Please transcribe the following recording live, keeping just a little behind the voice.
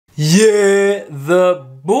Yeah, the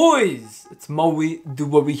boys. It's Moey,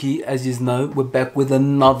 Duwari here, as you know. We're back with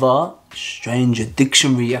another strange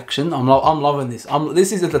addiction reaction. I'm loving this.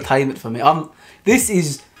 This is entertainment for me. This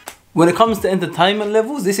is, when it comes to entertainment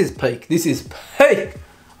levels, this is peak. This is peak.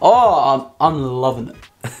 Oh, I'm loving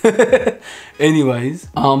it. Anyways,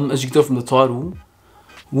 as you can tell from the title,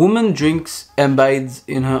 woman drinks and bathes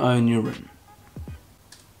in her own urine.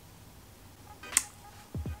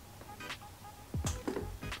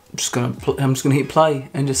 I'm just gonna hit play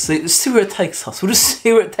and just see where it takes us. We'll just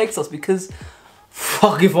see where it takes us because,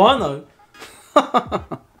 fuck if I know.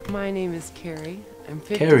 My name is Carrie. I'm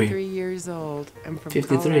 53 years old. I'm from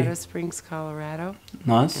Colorado Springs, Colorado.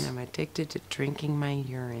 Nice. And I'm addicted to drinking my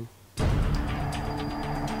urine.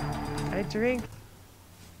 I drink.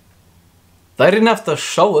 They didn't have to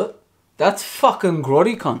show it. That's fucking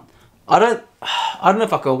grotty, cunt. I don't know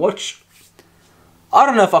if I can watch. I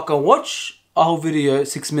don't know if I can watch a whole video,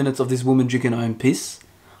 6 minutes of this woman drinking her own piss.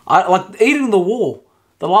 I like eating the wall.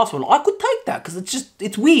 The last one, I could take that because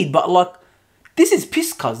it's weird, but like, this is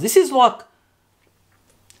piss, cuz. This is like,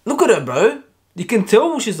 look at her, bro. You can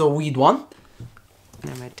tell she's a weird one.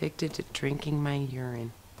 I'm addicted to drinking my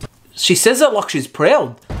urine. She says it like she's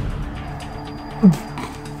proud.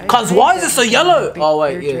 Cuz why is it so yellow? Oh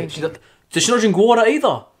wait, yeah. Does she not drink water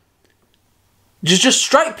either? Just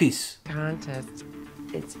straight piss. Contest.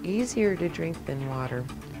 It's easier to drink than water.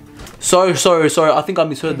 Sorry. I think I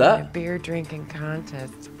misheard that. In a beer drinking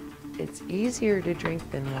contest, it's easier to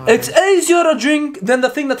drink than water. It's easier to drink than the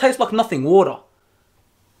thing that tastes like nothing, water.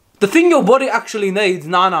 The thing your body actually needs,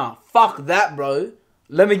 nah, fuck that, bro.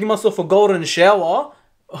 Let me give myself a golden shower.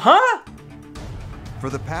 Huh? For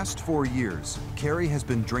the past 4 years, Carrie has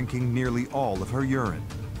been drinking nearly all of her urine.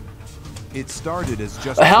 It started as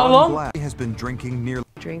just one glass. Has been drinking nearly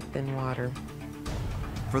than water.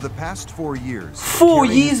 For the past 4 years, 4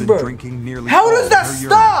 years, bro. Drinking nearly How does that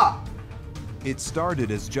start? It started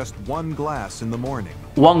as just one glass in the morning.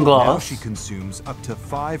 One glass. Now she consumes up to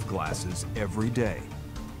 5 glasses every day.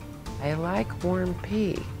 I like warm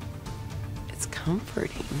pee. It's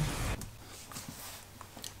comforting.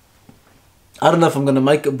 I don't know if I'm gonna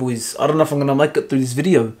make it, boys. I don't know if I'm gonna make it through this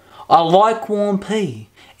video. I like warm pee.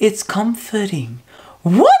 It's comforting.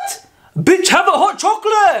 What? Bitch, have a hot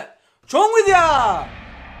chocolate. What's wrong with ya?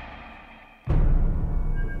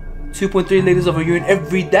 2.3 liters of urine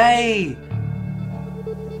every day.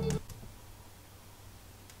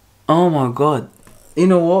 Oh my god. You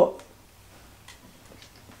know what?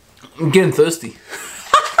 I'm getting thirsty.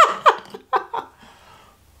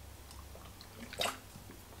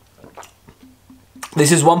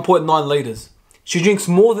 This is 1.9 liters. She drinks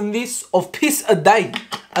more than this of piss a day.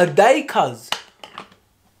 A day, cuz.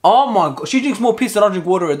 Oh my god. She drinks more piss than I drink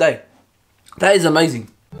water a day. That is amazing.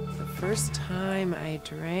 The first time I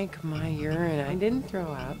drank my urine, I didn't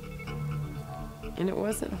throw up. And it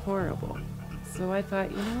wasn't horrible. So I thought,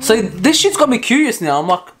 you know what? So this shit's got me curious now. I'm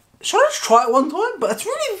like, should I just try it one time? But it's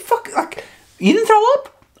really fucking like, you didn't throw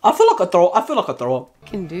up? I feel like I throw up. I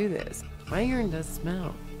can do this. My urine does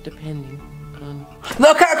smell, depending on...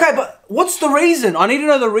 No, okay, but what's the reason? I need to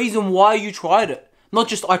know the reason why you tried it. Not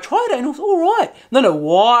just, I tried it and it was alright. No,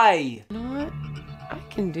 why? You know what? I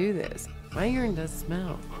can do this. My urine does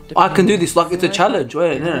smell. I can do this, like it's a challenge.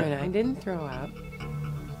 Wait, no. I didn't throw up.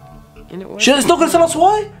 And it's not gonna tell us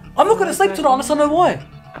why? I'm not gonna sleep tonight unless I know why.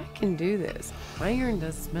 I can do this. My urine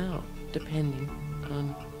does smell, depending on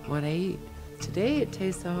what I eat. Today it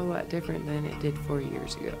tastes a whole lot different than it did 4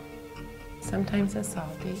 years ago. Sometimes it's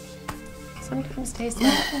salty. Sometimes tastes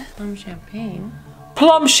like plum champagne.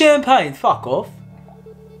 Plum champagne? Fuck off.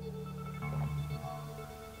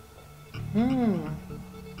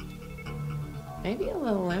 Maybe a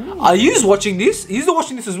little lemon. Are you watching this? You're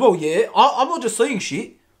watching this as well, yeah? I'm not just saying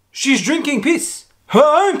shit. She's drinking piss. Her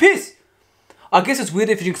own piss. I guess it's weird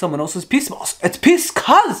if you drink someone else's piss, but it's piss,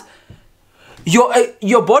 cuz.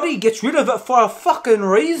 Your body gets rid of it for a fucking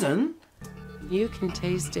reason. You can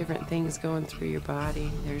taste different things going through your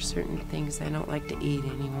body. There's certain things I don't like to eat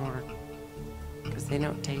anymore. Because they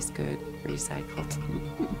don't taste good. Recycled.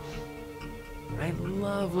 I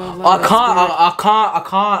love I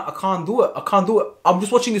can't do it. I can't do it. I'm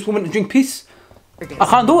just watching this woman drink piss. I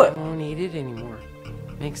can't do it. I won't eat it anymore.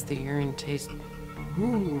 Makes the urine taste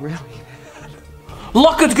really bad.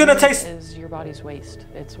 Like it's gonna taste. Is your body's waste.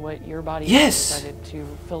 It's what your body decided to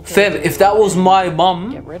filter. Feb, if that was my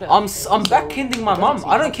mum, I'm backhanding my mum.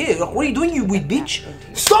 I don't care. Like, what are you doing, you weird bitch?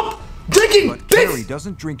 Stop drinking But piss! Carrie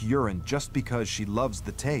doesn't drink urine just because she loves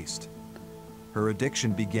the taste. Her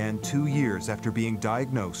addiction began 2 years after being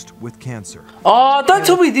diagnosed with cancer. Oh, don't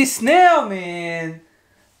tell me this now, man.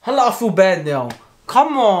 Hello, I feel bad now.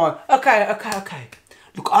 Come on. Okay.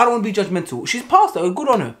 Look, I don't want to be judgmental. She's passed it. Good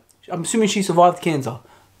on her. I'm assuming she survived cancer.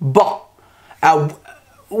 But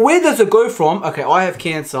where does it go from? Okay, I have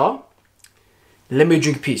cancer. Let me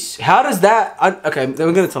drink piss. How does that? Okay,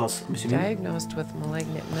 they're going to tell us. Diagnosed with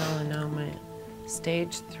malignant melanoma,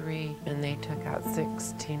 stage 3, and they took out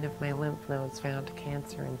 16 of my lymph nodes, found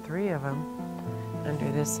cancer in 3 of them under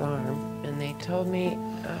this arm. And they told me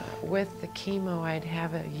with the chemo I'd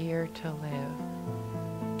have a year to live.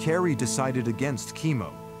 Carrie decided against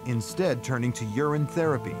chemo, instead turning to urine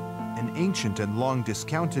therapy, an ancient and long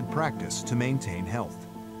discounted practice to maintain health.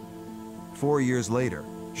 4 years later,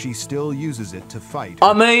 she still uses it to fight.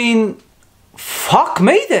 I mean, fuck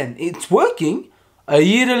me then. It's working. A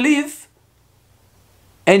year to live.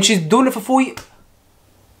 And she's doing it for 4 years.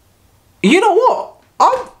 You know what?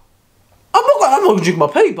 I'm not gonna drink my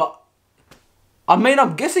pee, but I mean,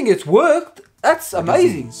 I'm guessing it's worked. That's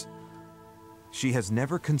amazing. She has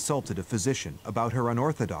never consulted a physician about her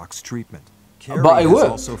unorthodox treatment. Carrie but it has works.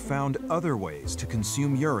 also found other ways to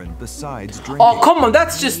consume urine besides drinking. Oh, come on,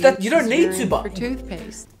 that's just that. You don't need to, but for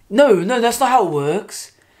toothpaste. No, that's not how it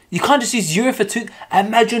works. You can't just use urine for tooth.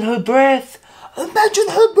 Imagine her breath. Imagine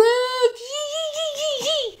her breath.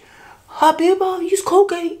 Habiba, use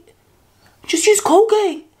Colgate. Just use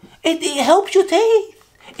Colgate. It helps your teeth.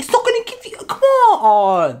 It's not gonna give you. Come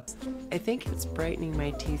on. I think it's brightening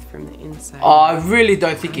my teeth from the inside. I really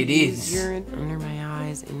don't think it is. Urine under my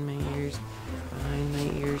eyes, in my ears, behind my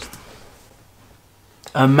ears.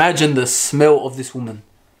 Imagine the smell of this woman.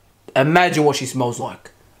 Imagine what she smells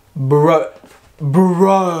like. Bro.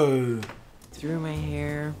 Through my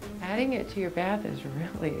hair. Adding it to your bath is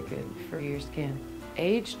really good for your skin.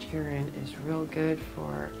 Aged urine is real good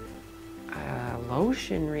for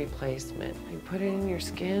lotion replacement. You put it in your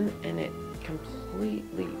skin and it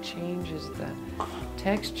completely changes the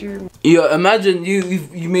texture. Yeah, imagine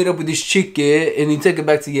you meet up with this chick, yeah, and you take her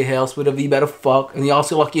back to your house, whatever, you better fuck, and you ask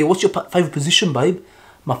her like, yeah, what's your favourite position, babe?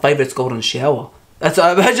 My favourite's golden shower.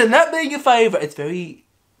 Imagine that being your favourite. It's very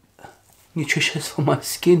nutritious for my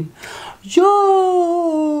skin.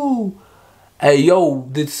 Yo! Hey, yo,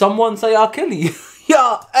 did someone say R. Kelly?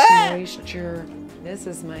 Yeah. Moisture. This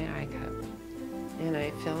is my eye cup. And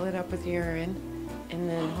I fill it up with urine and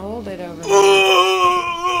then hold it over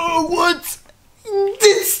what?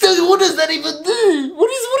 What does that even do? What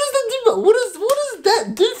does that do? What does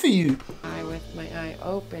that do for you? With my eye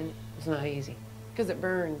open, it's not easy because it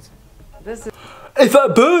burns. If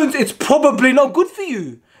it burns, it's probably not good for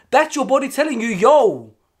you. That's your body telling you,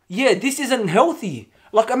 yo, yeah, this isn't healthy.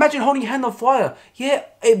 Like, imagine holding your hand on fire. Yeah,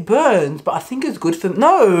 it burns, but I think it's good for...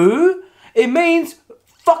 No, it means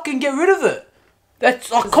fucking get rid of it.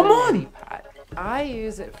 That's... Oh, come on. I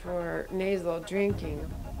use it for nasal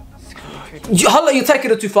drinking. You're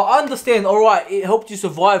taking it too far. I understand, all right, it helped you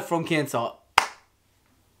survive from cancer.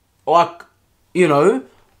 Like, you know,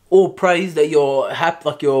 all praise that you're happy,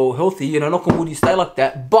 like you're healthy, you know, knock on wood, you stay like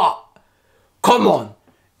that. But, come on.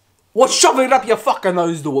 What's shoving it up your fucking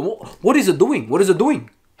nose doing? What is it doing? What is it doing?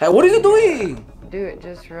 Hey, what is it doing? Do it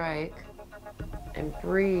just right and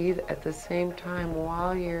breathe at the same time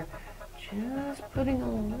while you're just putting a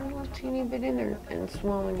little teeny bit in there and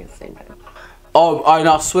swallowing at the same time. Oh,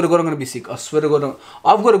 I swear to God I'm going to be sick. I swear to God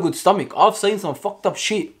I've got a good stomach. I've seen some fucked up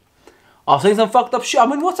shit. I'm in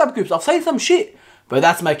WhatsApp groups. I've seen some shit. But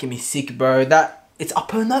that's making me sick, bro. It's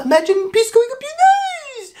up her nose. Imagine piss going up your nose.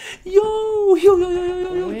 Yo.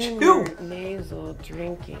 When you're nasal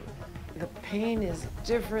drinking, the pain is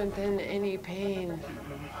different than any pain.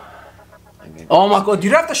 Oh my God, you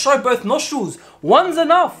don't have to show both nostrils. One's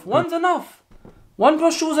enough. One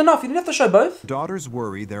nostril's enough. You don't have to show both. Daughters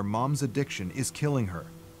worry their mom's addiction is killing her,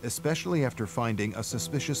 especially after finding a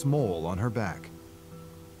suspicious mole on her back.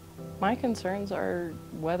 My concerns are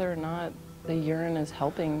whether or not the urine is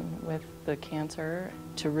helping with the cancer,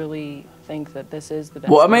 to really think that this is the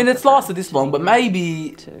best. Well, I mean, it's lasted this long, but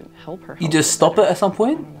maybe to help her. You just stop it at some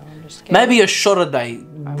point. Maybe a shot a day,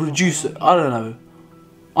 reduce it. I don't know.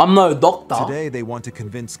 I'm no doctor. Today, they want to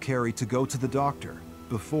convince Carrie to go to the doctor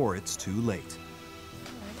before it's too late.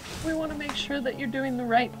 We want to make sure that you're doing the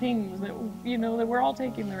right things, that, you know, that we're all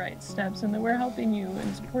taking the right steps, and that we're helping you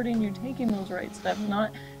and supporting you taking those right steps,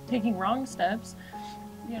 not taking wrong steps.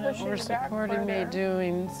 You know, or supporting me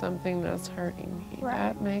doing something that's hurting me. Right.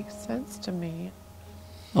 That makes sense to me.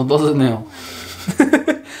 Oh, does it now?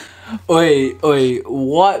 Oi,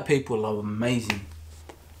 white people are amazing.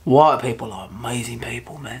 White people are amazing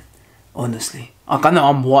people, man. Honestly. Like, I know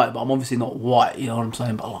I'm white, but I'm obviously not white, you know what I'm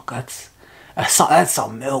saying? But like, that's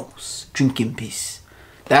something else. Drinking piss.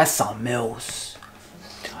 That's something else.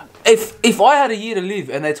 if I had a year to live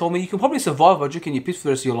and they told me you can probably survive by drinking your piss for the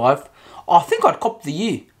rest of your life, I think I'd cop the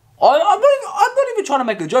year. I'm not even trying to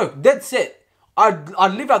make a joke. Dead set.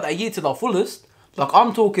 I'd live out that year to the fullest. Like,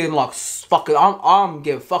 I'm talking like fucking. I'm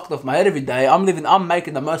getting fucked off my head every day. I'm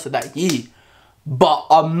making the most of that year. But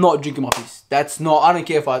I'm not drinking my piss. That's not. I don't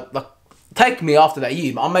care if take me after that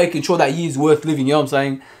year. I'm making sure that year's worth living. You know what I'm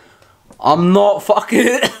saying? I'm not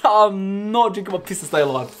fucking. I'm not drinking my piss to stay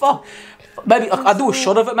alive. Fuck. Maybe I do a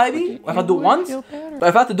shot of it. Maybe if I do it once. But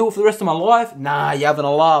if I have to do it for the rest of my life, nah, you're having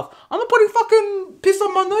a laugh. I'm not putting fucking piss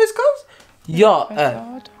on my nose, cuz. Yeah. I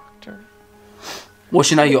saw a doctor.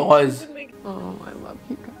 Washing out your eyes. Oh, I love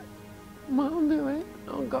you guys. Mom, do it.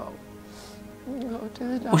 I'll go. I'll go to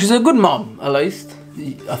the doctor. Well, she's a good mom, at least.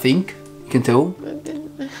 I think. You can tell. I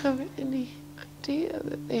didn't have any idea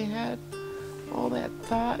that they had all that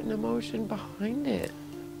thought and emotion behind it.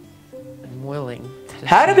 I'm willing to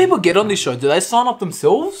How do say- people get on this show? Do they sign up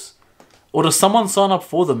themselves? Or does someone sign up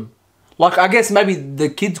for them? Like, I guess maybe the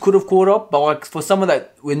kids could have caught up, but like for someone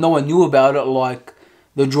that when no one knew about it, like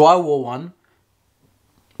the drywall one.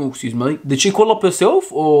 Oh, excuse me. Did she call up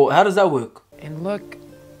herself, or how does that work? And look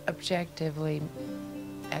objectively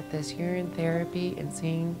at this urine therapy and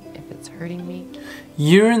seeing if it's hurting me.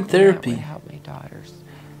 Urine That therapy. would help my daughters.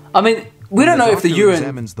 I mean, we don't The know if the doctor urine.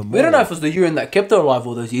 examines the We don't know mole. if it's the urine that kept her alive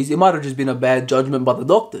all those years. It might have just been a bad judgment by the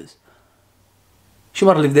doctors. She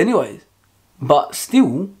might have lived anyways. But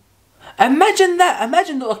still, imagine that.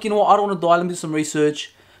 Imagine that, like, you know what, I don't want to die. Let me do some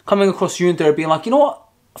research. Coming across urine therapy and like, you know what?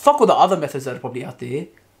 Fuck with the other methods that are probably out there.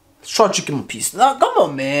 Let's try drinking my piece. No, come on,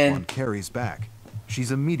 On man. Carrie's back,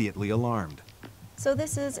 she's immediately alarmed. So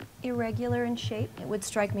this is irregular in shape. It would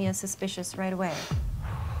strike me as suspicious right away.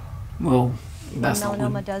 Well, that's not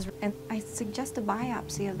Melanoma good. does, and I suggest a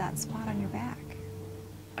biopsy of that spot on your back.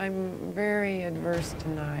 I'm very adverse to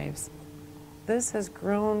knives. This has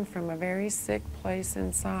grown from a very sick place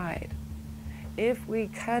inside. If we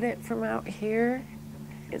cut it from out here,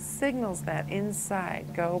 it signals that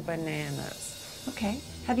inside go bananas. Okay.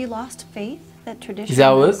 Have you lost faith that Is that traditional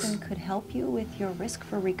how it works? medicine could help you with your risk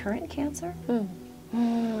for recurrent cancer? Yeah,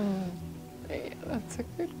 that's a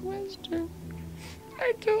good question.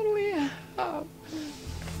 I totally have.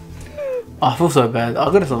 I feel so bad. I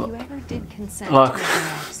gotta If you stop. ever did consent Look. to a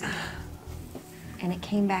biopsy, and it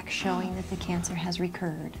came back showing that the cancer has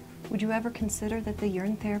recurred, would you ever consider that the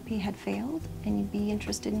urine therapy had failed and you'd be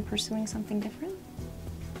interested in pursuing something different?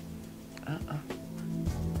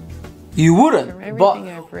 You wouldn't. From everything But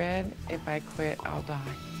I've read, if I quit, I'll die.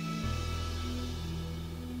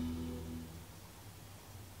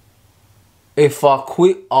 if I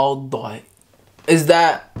quit, I'll die. Is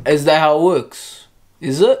that how it works?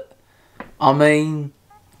 Is it? I mean,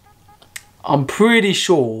 I'm pretty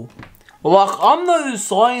sure. Like, I'm no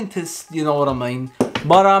scientist, you know what I mean?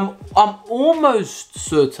 But I'm almost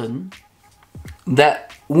certain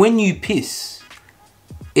that when you piss,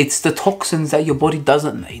 it's the toxins that your body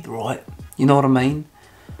doesn't need, right? You know what I mean?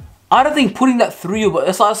 I don't think putting that through your body,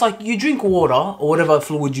 it's like you drink water or whatever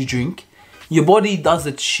fluid you drink, your body does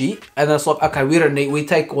its shit, and it's like, okay, we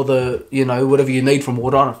take all the, you know, whatever you need from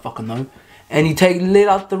water, I don't fucking know, and let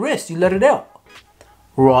out the rest, you let it out,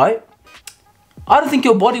 right? I don't think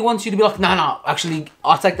your body wants you to be like, no, actually,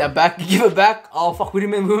 I'll take that back, give it back, oh fuck, we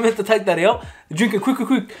meant to take that out, drink it quick.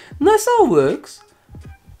 No, that's how it works.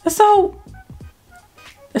 That's not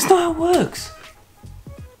how it works.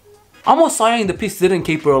 I'm not saying the piss didn't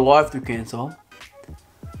keep her alive through cancer.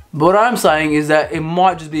 But what I'm saying is that it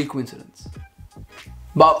might just be a coincidence.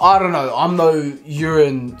 But I don't know, I'm no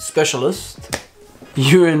urine specialist.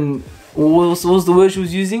 What was the word she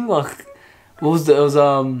was using? Like, what was the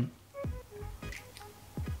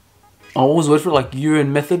word for it? Like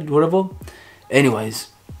urine method, whatever. Anyways,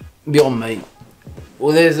 beyond me.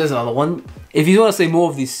 Well, there's another one. If you want to see more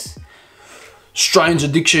of this strange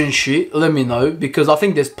addiction shit, let me know, because I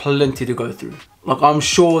think there's plenty to go through. Like, I'm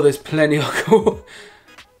sure there's plenty of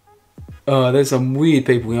there's some weird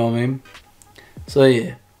people, you know what I mean? So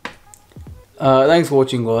yeah, thanks for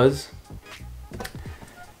watching, guys.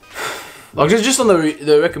 Like, just on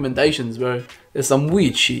the recommendations, bro, there's some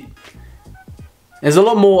weird shit. There's a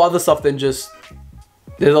lot more other stuff than just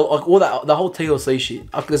like all that, the whole TLC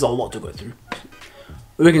shit. Like, there's a lot to go through.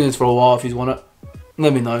 We can do this for a while if you want it.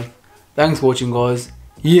 Let me know. Thanks for watching, guys.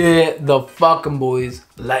 Yeah, the fucking boys.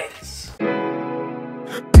 Latest.